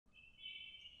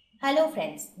Hello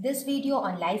friends, this video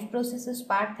on life processes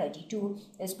part 32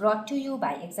 is brought to you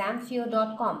by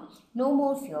examfear.com. No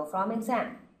more fear from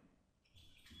exam.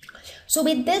 So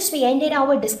with this we ended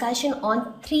our discussion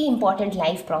on three important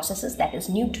life processes, that is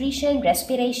nutrition,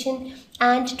 respiration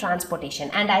and transportation,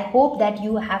 and I hope that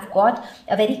you have got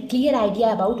a very clear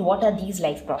idea about what are these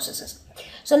life processes.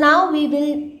 So now we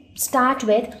will start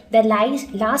with the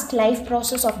last life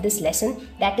process of this lesson,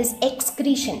 that is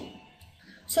excretion.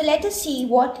 So let us see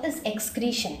what is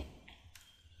excretion.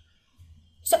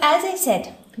 So as I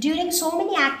said, during so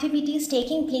many activities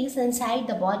taking place inside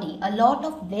the body, a lot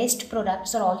of waste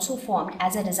products are also formed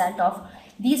as a result of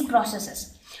these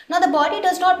processes. Now the body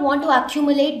does not want to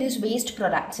accumulate these waste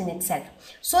products in itself.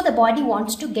 So the body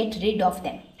wants to get rid of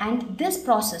them. And this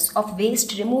process of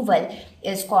waste removal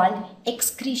is called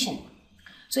excretion.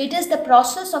 So it is the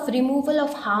process of removal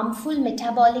of harmful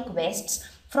metabolic wastes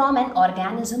from an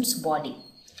organism's body.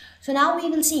 So now we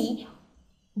will see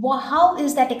how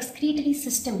is that excretory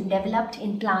system developed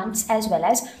in plants as well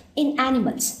as in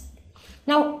animals.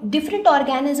 Now different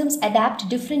organisms adapt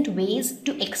different ways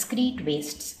to excrete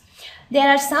wastes. There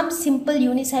are some simple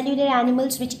unicellular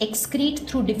animals which excrete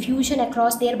through diffusion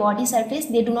across their body surface.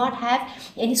 They do not have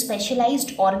any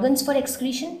specialized organs for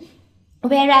excretion.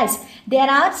 Whereas there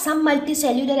are some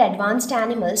multicellular advanced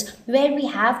animals where we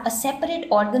have a separate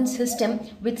organ system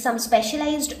with some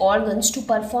specialized organs to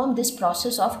perform this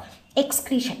process of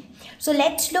excretion. So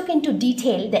let's look into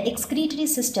detail the excretory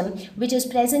system which is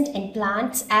present in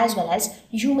plants as well as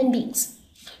human beings.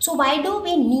 So why do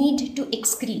we need to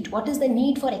excrete? What is the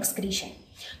need for excretion?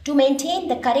 To maintain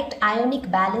the correct ionic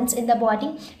balance in the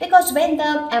body, because when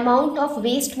the amount of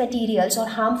waste materials or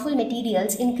harmful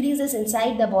materials increases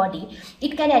inside the body,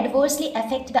 it can adversely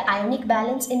affect the ionic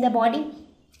balance in the body.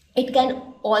 It can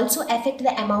also affect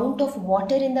the amount of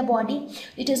water in the body.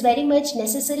 It is very much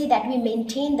necessary that we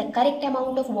maintain the correct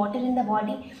amount of water in the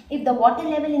body. If the water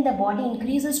level in the body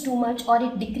increases too much or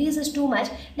it decreases too much,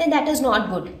 then that is not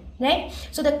good. Right?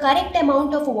 So the correct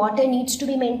amount of water needs to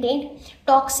be maintained.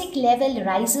 Toxic level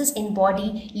rises in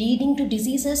body leading to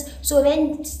diseases. So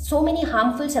when so many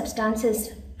harmful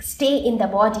substances stay in the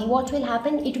body, what will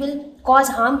happen? It will cause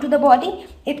harm to the body.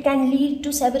 It can lead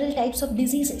to several types of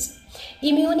diseases.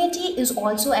 Immunity is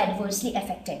also adversely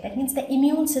affected. That means the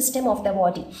immune system of the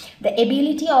body, the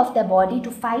ability of the body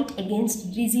to fight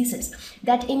against diseases.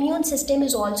 That immune system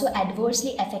is also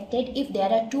adversely affected if there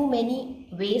are too many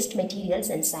waste materials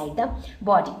inside the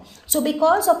body. So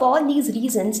because of all these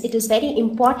reasons, it is very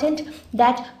important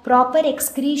that proper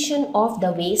excretion of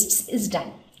the wastes is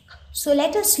done. So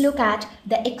let us look at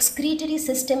the excretory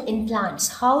system in plants.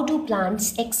 How do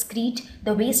plants excrete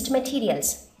the waste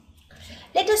materials?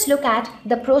 Let us look at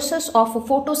the process of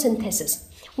photosynthesis.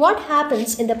 What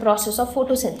happens in the process of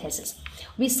photosynthesis?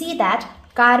 We see that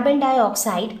carbon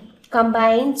dioxide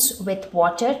combines with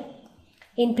water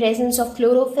in presence of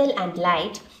chlorophyll and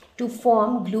light to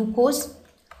form glucose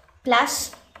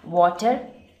plus water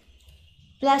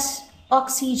plus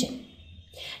oxygen.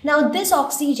 Now this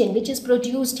oxygen which is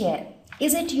produced here,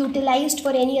 is it utilized for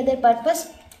any other purpose?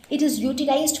 It is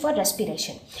utilized for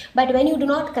respiration. But when you do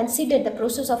not consider the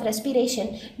process of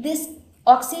respiration, this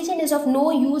oxygen is of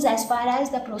no use as far as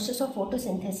the process of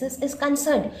photosynthesis is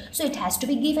concerned. So it has to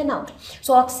be given out.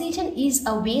 So oxygen is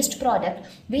a waste product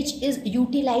which is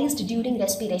utilized during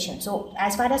respiration. So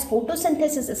as far as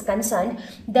photosynthesis is concerned,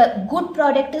 the good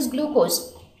product is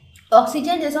glucose.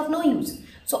 Oxygen is of no use.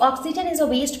 So oxygen is a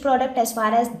waste product as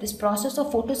far as this process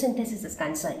of photosynthesis is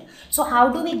concerned. So how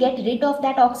do we get rid of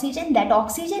that oxygen? That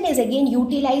oxygen is again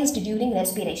utilized during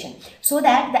respiration so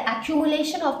that the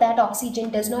accumulation of that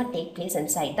oxygen does not take place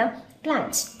inside the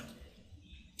plants.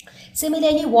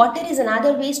 Similarly, water is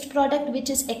another waste product which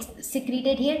is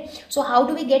secreted here. So how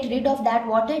do we get rid of that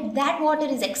water? That water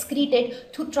is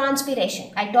excreted through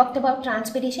transpiration. I talked about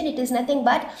transpiration. It is nothing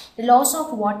but the loss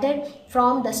of water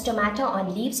from the stomata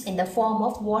on leaves in the form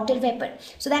of water vapor.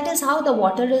 So that is how the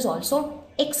water is also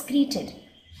excreted.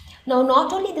 Now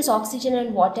not only this oxygen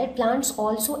and water, plants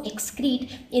also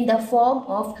excrete in the form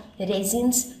of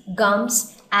resins,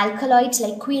 gums, alkaloids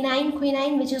like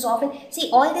quinine which is often, see,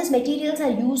 all these materials are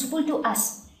useful to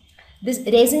us. These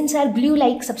resins are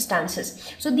glue-like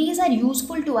substances. So these are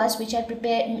useful to us, which are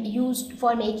used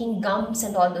for making gums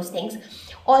and all those things.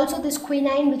 Also this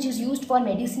quinine which is used for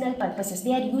medicinal purposes.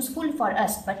 They are useful for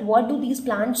us. But what do these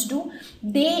plants do?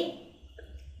 They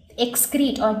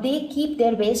excrete or they keep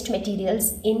their waste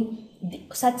materials in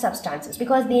such substances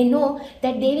because they know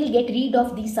that they will get rid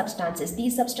of these substances.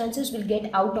 These substances will get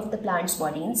out of the plant's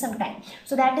body in some time.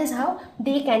 So that is how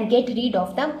they can get rid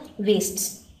of the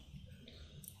wastes.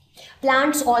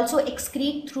 Plants also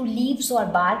excrete through leaves or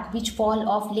bark which fall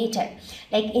off later.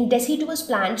 Like in deciduous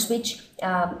plants which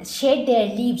shed their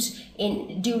leaves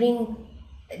during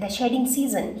the shedding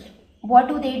season, what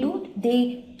do?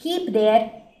 They keep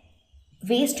their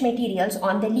waste materials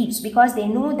on the leaves because they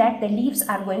know that the leaves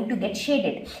are going to get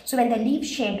shaded. So when the leaves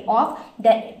shed off,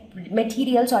 the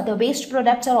materials or the waste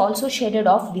products are also shaded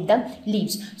off with the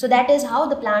leaves. So that is how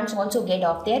the plants also get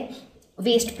off their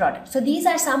waste products. So these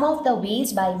are some of the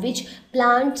ways by which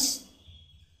plants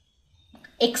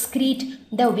excrete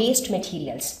the waste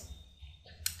materials,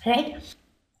 right?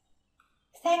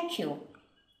 Thank you.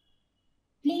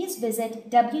 Please visit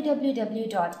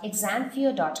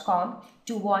www.examfear.com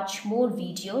to watch more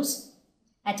videos,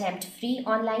 attempt free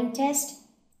online test,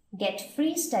 get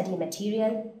free study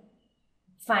material,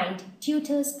 find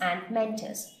tutors and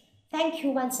mentors. Thank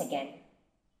you once again.